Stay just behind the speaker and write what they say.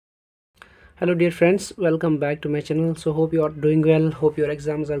Hello dear friends, welcome back to my channel. So hope you are doing well, hope your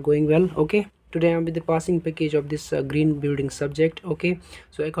exams are going well. Okay, today I'm with the passing package of this green building subject. Okay,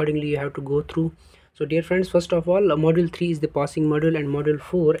 so accordingly you have to go through. So dear friends, first of all, module 3 is the passing module, and module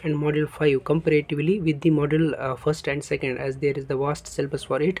 4 and module 5 comparatively with the module first and second, as there is the vast syllabus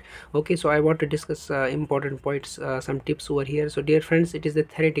for it. Okay, so I want to discuss important points, some tips over here. So dear friends, it is the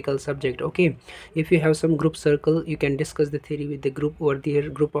theoretical subject. Okay, if you have some group circle, you can discuss the theory with the group over there,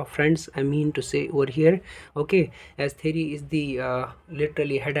 group of friends I mean to say over here. Okay, as theory is the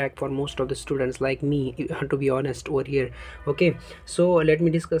literally headache for most of the students like me, to be honest over here. Okay, so let me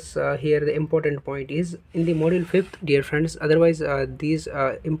discuss here the important point is in the module 5th, dear friends. Otherwise these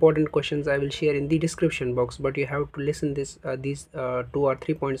important questions I will share in the description box, but you have to listen this these 2 or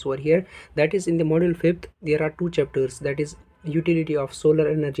 3 points over here. That is, in the module 5th there are two chapters, that is utility of solar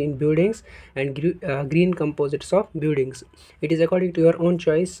energy in buildings and green composites of buildings. It is according to your own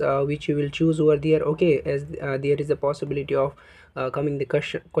choice which you will choose over there. Okay, as there is a possibility of coming the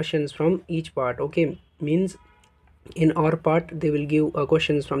questions from each part. Okay, means in our part they will give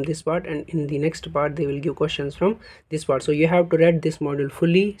questions from this part, and in the next part they will give questions from this part. So you have to read this module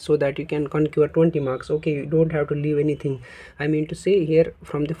fully so that you can conquer 20 marks. Okay, you don't have to leave anything, I mean to say here,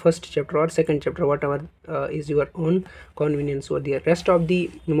 from the first chapter or second chapter, whatever is your own convenience. Or the rest of the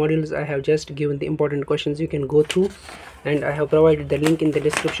modules I have just given the important questions, you can go through, and I have provided the link in the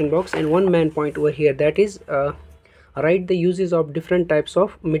description box. And one main point over here, that is write the uses of different types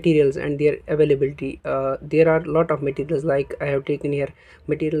of materials and their availability. There are a lot of materials, like I have taken here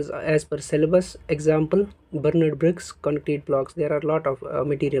materials as per syllabus. Example, burned bricks, concrete blocks. There are a lot of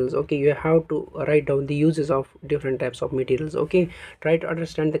materials. Okay, you have to write down the uses of different types of materials. Okay, try to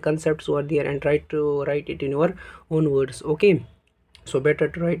understand the concepts over there and try to write it in your own words. Okay, so better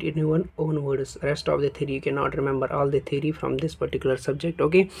to write in your own words. Rest of the theory you cannot remember all the theory from this particular subject.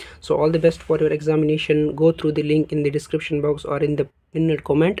 Okay, so all the best for your examination. Go through the link in the description box or in the pinned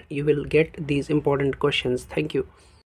comment, you will get these important questions. Thank you.